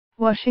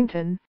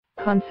Washington,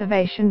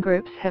 conservation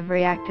groups have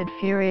reacted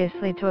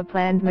furiously to a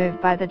planned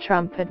move by the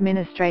Trump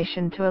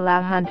administration to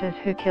allow hunters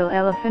who kill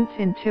elephants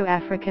in 2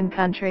 African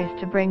countries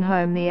to bring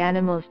home the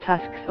animal's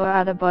tusks or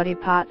other body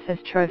parts as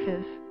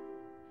trophies.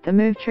 The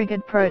move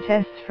triggered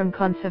protests from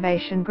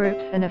conservation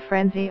groups and a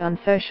frenzy on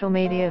social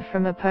media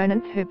from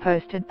opponents who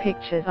posted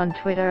pictures on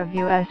Twitter of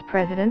US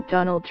President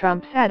Donald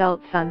Trump's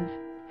adult sons,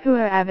 who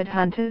are avid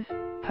hunters,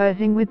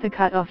 posing with the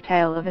cut-off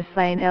tail of a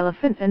slain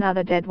elephant and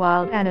other dead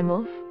wild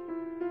animals.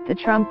 The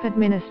Trump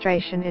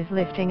administration is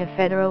lifting a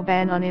federal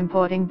ban on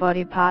importing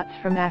body parts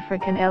from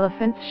African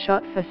elephants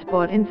shot for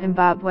sport in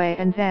Zimbabwe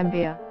and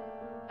Zambia.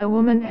 A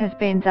woman has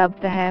been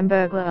dubbed the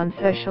Hamburglar on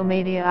social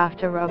media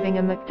after robbing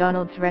a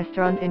McDonald's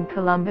restaurant in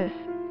Columbus,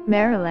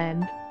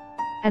 Maryland.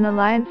 An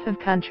alliance of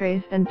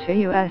countries and 2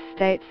 US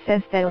states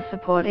says they'll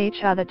support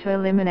each other to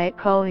eliminate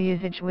coal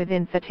usage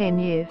within 13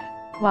 years,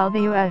 while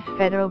the US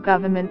federal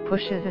government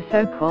pushes a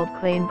so-called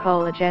clean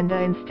coal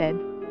agenda instead.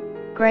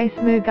 Grace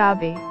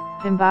Mugabe,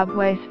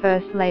 Zimbabwe's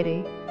First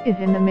Lady, is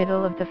in the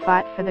middle of the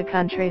fight for the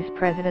country's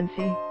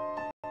presidency.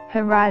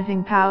 Her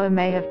rising power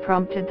may have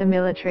prompted the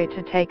military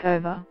to take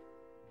over.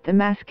 The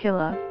mass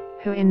killer,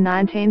 who in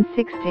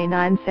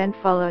 1969 sent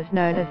followers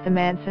known as the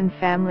Manson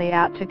family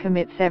out to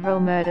commit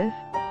several murders,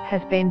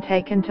 has been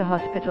taken to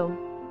hospital.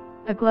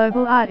 A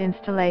global art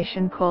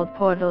installation called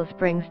Portals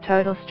brings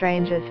total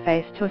strangers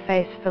face to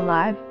face for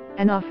live,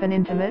 and often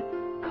intimate,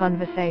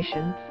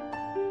 conversations.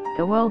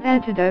 The World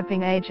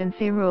Anti-Doping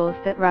Agency rules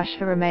that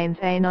Russia remains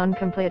a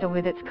non-completer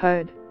with its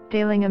code,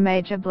 dealing a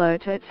major blow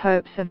to its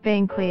hopes of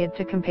being cleared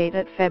to compete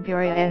at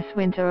February's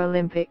Winter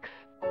Olympics.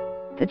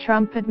 The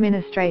Trump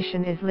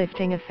administration is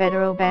lifting a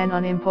federal ban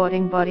on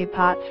importing body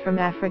parts from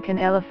African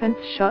elephants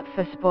shot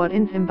for sport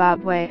in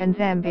Zimbabwe and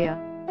Zambia.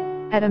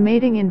 At a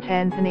meeting in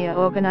Tanzania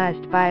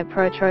organized by a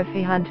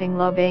pro-trophy hunting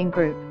lobbying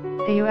group,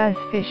 the U.S.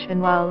 Fish and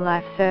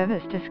Wildlife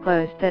Service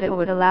disclosed that it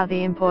would allow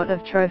the import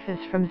of trophies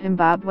from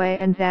Zimbabwe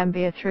and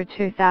Zambia through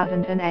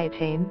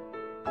 2018.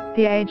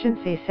 The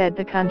agency said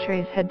the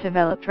countries had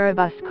developed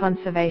robust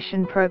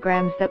conservation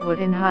programs that would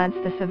enhance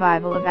the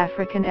survival of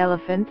African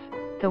elephants,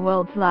 the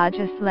world's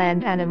largest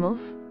land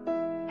animals.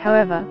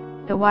 However,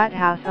 the White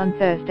House on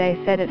Thursday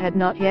said it had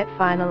not yet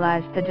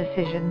finalized the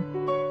decision.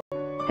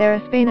 There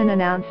has been an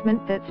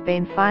announcement that's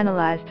been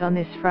finalized on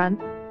this front,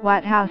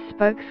 White House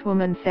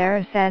spokeswoman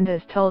Sarah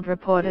Sanders told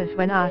reporters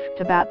when asked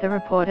about the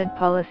reported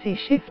policy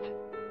shift.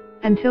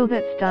 "Until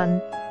that's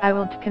done, I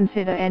will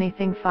consider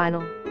anything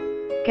final."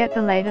 Get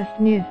the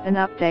latest news and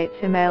updates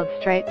emailed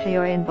straight to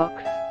your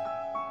inbox.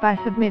 By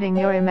submitting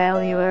your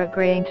email, you are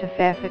agreeing to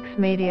Fairfax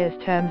Media's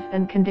terms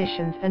and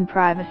conditions and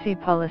privacy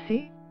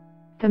policy.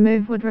 The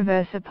move would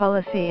reverse a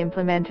policy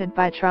implemented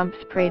by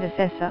Trump's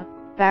predecessor,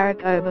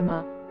 Barack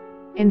Obama.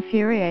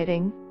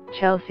 Infuriating,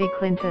 Chelsea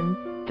Clinton,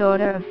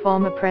 daughter of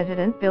former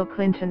President Bill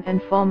Clinton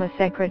and former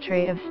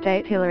Secretary of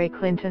State Hillary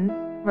Clinton,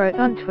 wrote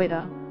on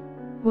Twitter,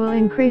 "Will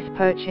increase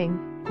poaching,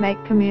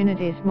 make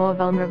communities more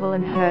vulnerable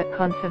and hurt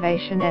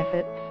conservation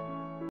efforts."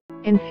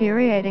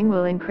 Infuriating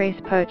will increase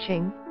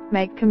poaching,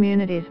 make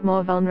communities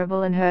more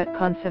vulnerable and hurt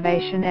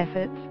conservation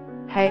efforts.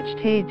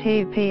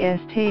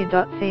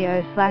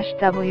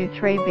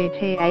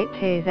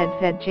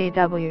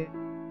 https://w3bt8tzzgw.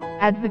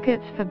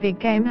 Advocates for big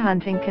game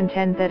hunting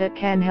contend that it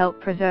can help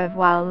preserve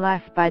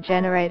wildlife by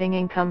generating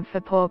income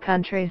for poor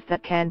countries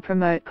that can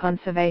promote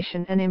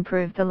conservation and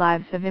improve the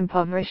lives of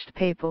impoverished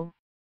people.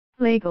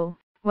 Legal,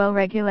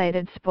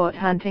 well-regulated sport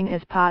hunting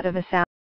is part of a sound